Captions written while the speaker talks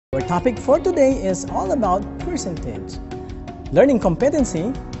Our topic for today is all about percentage. Learning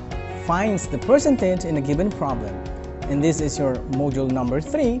competency finds the percentage in a given problem. And this is your module number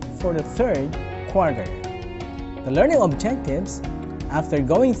 3 for the third quarter. The learning objectives, after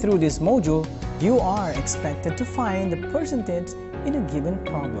going through this module, you are expected to find the percentage in a given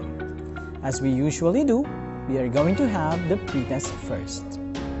problem. As we usually do, we are going to have the pretest first.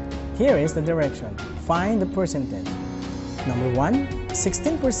 Here is the direction. Find the percentage. Number 1,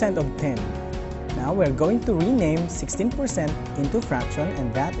 16% of 10. Now we're going to rename 16% into fraction,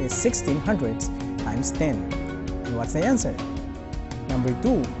 and that is 16 hundredths times 10. And what's the answer? Number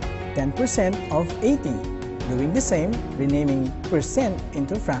 2, 10% of 80. Doing the same, renaming percent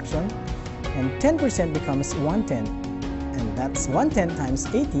into fraction, and 10% becomes 1/10. And that's 1/10 times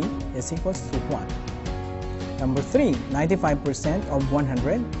 80 is equals to 1. Number 3, 95% of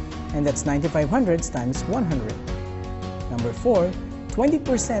 100, and that's 95 hundredths times 100. Number 4,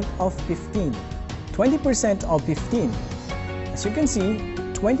 20% of 15. 20% of 15. As you can see,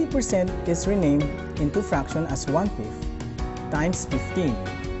 20% is renamed into fraction as 1/5 times 15.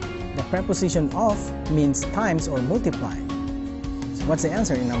 The preposition of means times or multiply. So what's the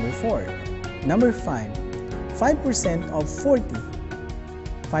answer in number 4? Number 5, 5% of 40.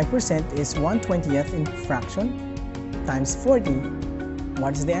 5% is 1/20th in fraction times 40.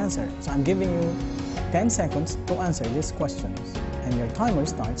 What's the answer? So I'm giving you 10 seconds to answer these questions, and your timer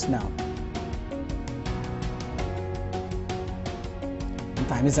starts now. And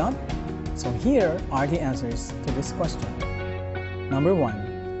time is up. So here are the answers to this question. Number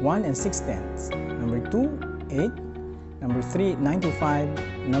 1, 1 and 6/10. Number 2, 8. Number 3, 95.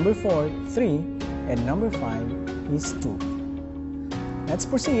 Number 4, 3. And number 5 is 2. Let's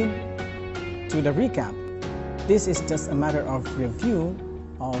proceed to the recap. This is just a matter of review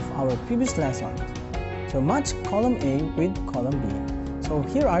of our previous lesson. So match column A with column B. So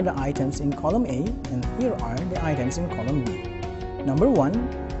here are the items in column A, and here are the items in column B. Number 1,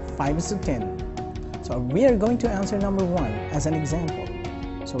 5:10. So we are going to answer number 1 as an example.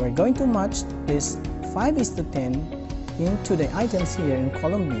 So we're going to match this 5:10 into the items here in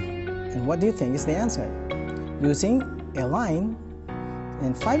column B. And what do you think is the answer? Using a line,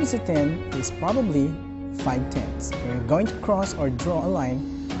 and 5:10 is probably 5/10. We're going to cross or draw a line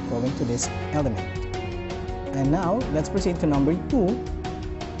going to this element. And now, let's proceed to number 2,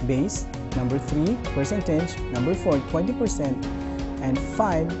 base, number 3, percentage, number 4, 20%, and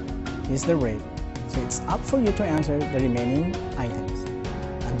 5 is the rate. So it's up for you to answer the remaining items.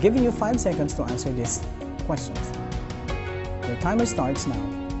 I'm giving you 5 seconds to answer these questions. Your timer starts now.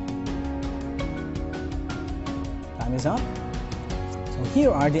 Time is up. So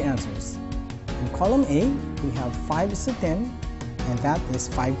here are the answers. In column A, we have 5:10, and that is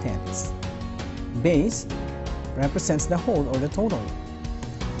 5/10. Base represents the whole or the total.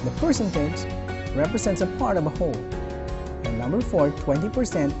 The percentage represents a part of a whole. And number 4,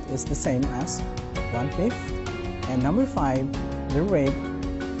 20% is the same as 1/5. And number 5, the rate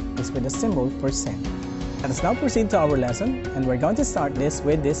is with the symbol percent. Let us now proceed to our lesson, and we're going to start this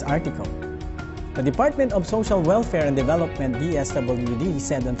with this article. The Department of Social Welfare and Development DSWD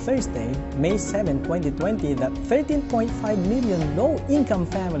said on Thursday, May 7, 2020 that 13.5 million low-income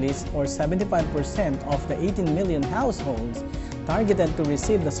families, or 75% of the 18 million households targeted to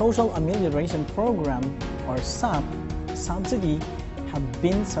receive the Social Amelioration Program, or SAP, subsidy, have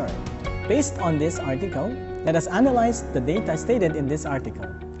been served. Based on this article, let us analyze the data stated in this article.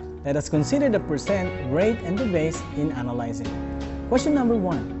 Let us consider the percent, rate, and the base in analyzing. Question number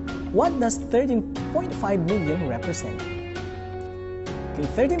 1. What does 13.5 million represent? Okay,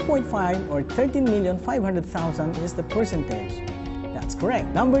 13.5 or 13,500,000 is the percentage. That's correct.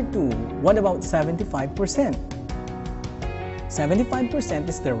 Number 2, what about 75%? 75%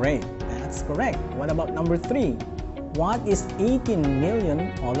 is the rate. That's correct. What about number 3? What is 18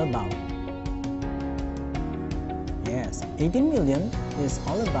 million all about? Yes, 18 million is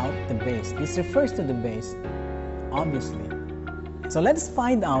all about the base. This refers to the base, obviously. So let's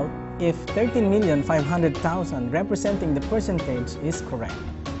find out if 13,500,000 representing the percentage is correct.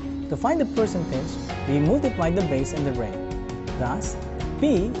 To find the percentage, we multiply the base and the rate. Thus,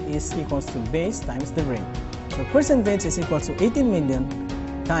 P is equals to base times the rate. So percentage is equal to 18 million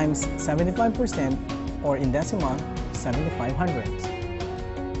times 75%, or in decimal, 75 hundredths.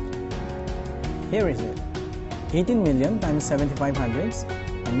 Here is it. 18 million times 75 hundredths,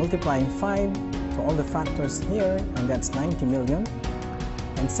 and multiplying 5 to all the factors here, and that's 90 million.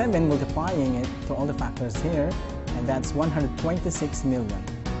 And 7 multiplying it to all the factors here, and that's 126 million.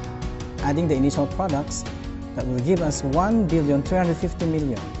 Adding the initial products, that will give us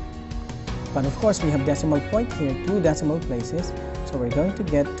 1,350,000,000. But of course, we have decimal point here, 2 decimal places, So we're going to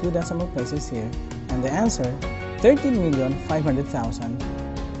get 2 decimal places here, and the answer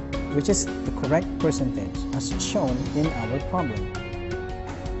 30,500,000, which is the correct percentage as shown in our problem.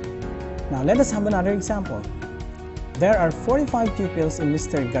 Now let us have another example. There are 45 pupils in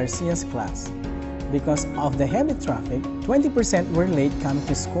Mr. Garcia's class. Because of the heavy traffic, 20% were late coming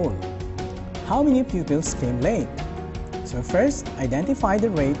to school. How many pupils came late? So first, identify the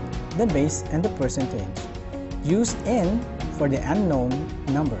rate, the base, and the percentage. Use n for the unknown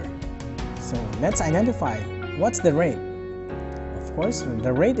number. So let's identify what's the rate. Of course,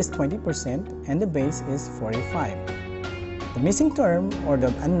 the rate is 20% and the base is 45. The missing term or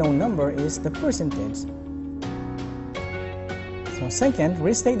the unknown number is the percentage. So second,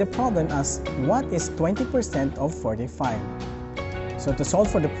 restate the problem as what is 20% of 45. So to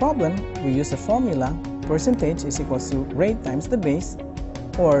solve for the problem, we use the formula percentage is equal to rate times the base,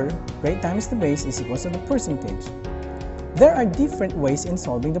 or rate times the base is equal to the percentage. There are different ways in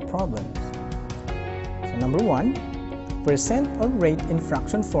solving the problem. So number 1, percent or rate in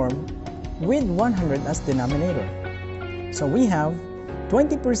fraction form with 100 as denominator. So we have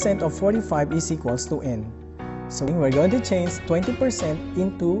 20% of 45 is equals to n. So we're going to change 20%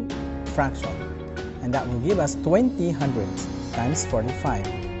 into fraction, and that will give us 20 hundredths times 45.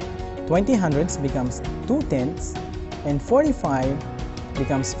 20 hundredths becomes 2 tenths, and 45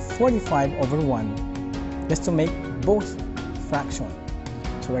 becomes 45 over 1, just to make both fraction.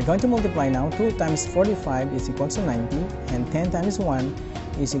 So we're going to multiply now. 2 times 45 is equal to 90, and 10 times 1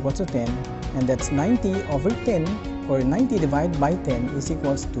 is equal to 10, and that's 90 over 10, or 90 divided by 10 is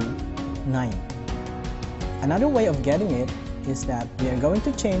equals to 9. Another way of getting it is that we are going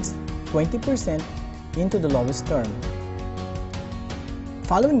to change 20% into the lowest term.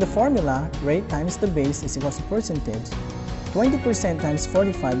 Following the formula, rate times the base is equal to percentage, 20% times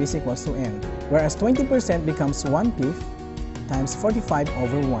 45 is equal to n, whereas 20% becomes 1/5 times 45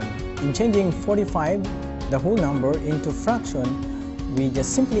 over 1. In changing 45, the whole number, into fraction, we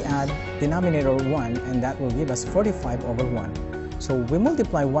just simply add denominator 1, and that will give us 45 over 1. So we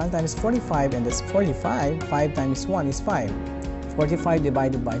multiply 1 times 45, and that's 45. 5 times 1 is 5. 45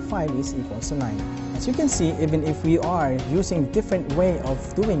 divided by 5 is equal to 9. As you can see, even if we are using different way of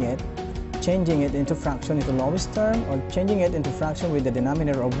doing it, changing it into fraction into lowest term, or changing it into fraction with the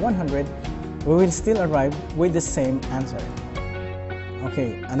denominator of 100, we will still arrive with the same answer.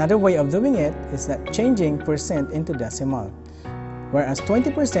 Okay, another way of doing it is that changing percent into decimal, whereas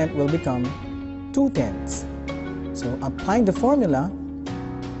 20% will become 2 tenths. So applying the formula,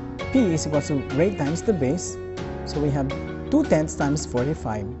 P is equal to rate times the base. So we have 2 tenths times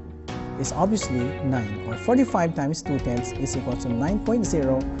 45 is obviously 9, or 45 times 2 tenths is equal to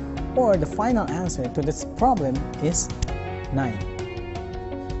 9.0, or the final answer to this problem is 9.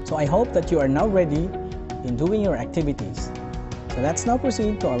 So I hope that you are now ready in doing your activities. So let's now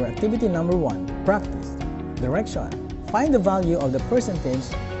proceed to our activity number 1, practice. Direction: find the value of the percentage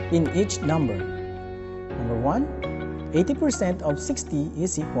in each number. Number 1, 80% of 60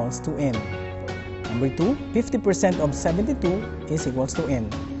 is equals to n. Number 2, 50% of 72 is equals to n.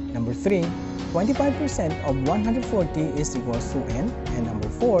 Number 3, 25% of 140 is equals to n. And number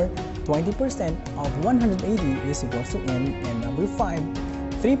 4, 20% of 180 is equals to n. And number 5,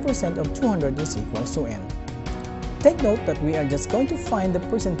 3% of 200 is equals to n. Take note that we are just going to find the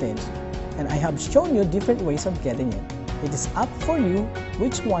percentage, and I have shown you different ways of getting it. It is up for you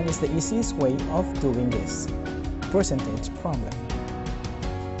which one is the easiest way of doing this percentage problem.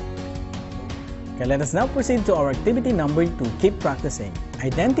 Okay, let us now proceed to our activity number 2, keep practicing.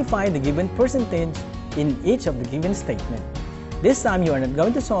 Identify the given percentage in each of the given statement. This time you are not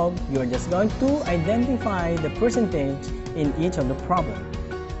going to solve, you are just going to identify the percentage in each of the problem.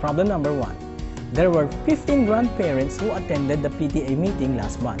 Problem number 1. There were 15 grandparents who attended the PTA meeting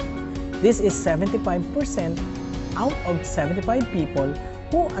last month. This is 75% out of 75 people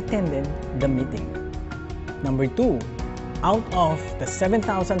who attended the meeting. Number 2, out of the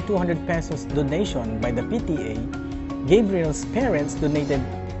 7,200 pesos donation by the PTA, Gabriel's parents donated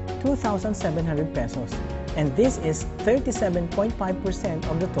 2,700 pesos, and this is 37.5%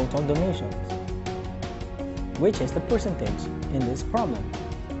 of the total donations. Which is the percentage in this problem?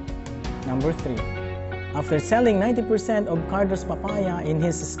 Number 3, after selling 90% of Cardo's papaya in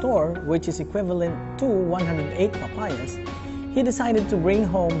his store, which is equivalent to 108 papayas, he decided to bring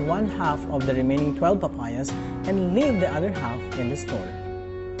home 1/2 of the remaining 12 papayas and leave the other half in the store.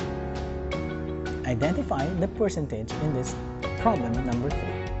 Identify the percentage in this problem number 3.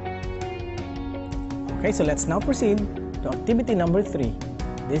 Okay, so let's now proceed to activity number 3.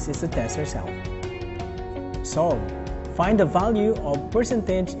 This is to test yourself. Solve. Find the value of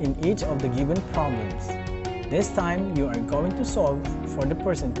percentage in each of the given problems. This time, you are going to solve for the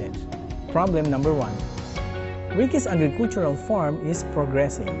percentage. Problem number 1. Ricky's agricultural farm is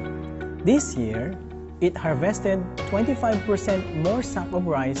progressing. This year, it harvested 25% more sack of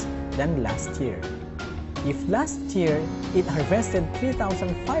rice than last year. If last year, it harvested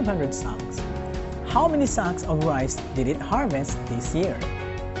 3,500 sacks, how many sacks of rice did it harvest this year?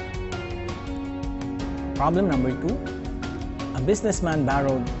 Problem number 2. A businessman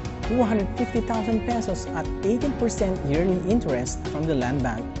borrowed 250,000 pesos at 18% yearly interest from the land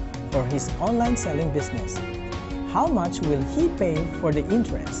bank for his online selling business. How much will he pay for the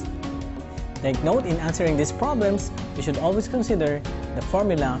interest? Take note, in answering these problems, you should always consider the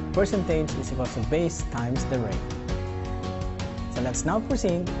formula percentage is equal to base times the rate. So let's now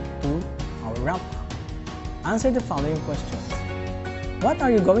proceed to our wrap-up. Answer the following questions. What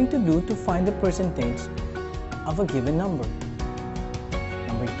are you going to do to find the percentage of a given number?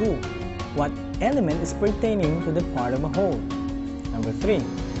 Number 2. What element is pertaining to the part of a whole? Number 3.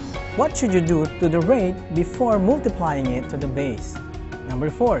 What should you do to the rate before multiplying it to the base?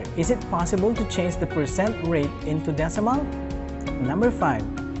 Number 4. Is it possible to change the percent rate into decimal? Number 5.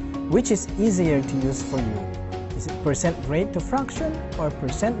 Which is easier to use for you? Is it percent rate to fraction or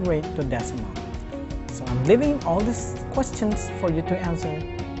percent rate to decimal? So I'm leaving all these questions for you to answer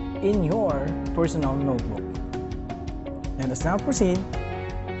in your personal notebook. Let us now proceed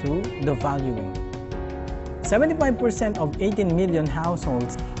to the valuing. 75% of 18 million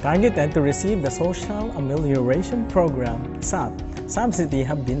households targeted to receive the Social Amelioration Program (SAP) subsidy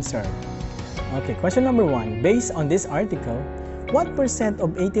have been served. Okay, question number 1. Based on this article, what percent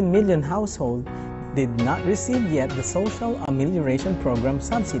of 18 million households did not receive yet the Social Amelioration Program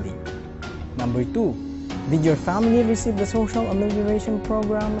subsidy? Number 2. Did your family receive the Social Amelioration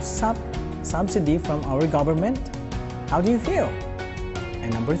Program (SAP) subsidy from our government? How do you feel?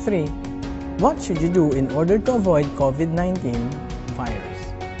 And number 3. What should you do in order to avoid COVID-19 virus?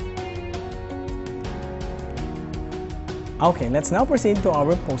 Okay, let's now proceed to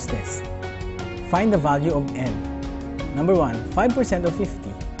our post-test. Find the value of n. Number 1, 5% of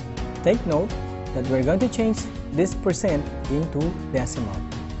 50. Take note that we're going to change this percent into decimal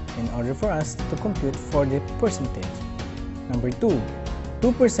in order for us to compute for the percentage. Number 2,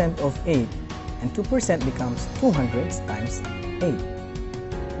 2% of 8, and 2% becomes 200 times 8.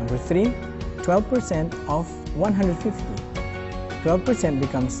 Number 3, 12% of 150. 12%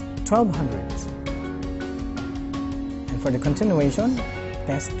 becomes 1200. And for the continuation,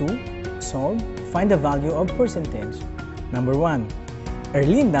 test 2, solve, find the value of percentage. Number 1,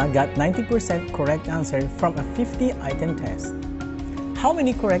 Erlinda got 90% correct answer from a 50-item test. How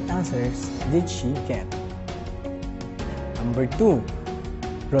many correct answers did she get? Number 2,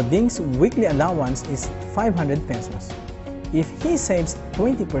 Roding's weekly allowance is 500 pesos. If he saves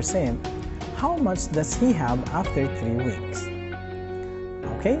 20%, how much does he have after 3 weeks?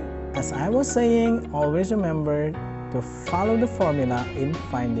 Okay, as I was saying, always remember to follow the formula in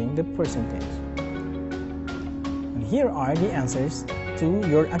finding the percentage. And here are the answers to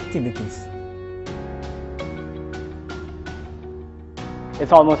your activities.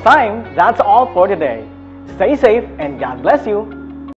 It's almost time. That's all for today. Stay safe and God bless you.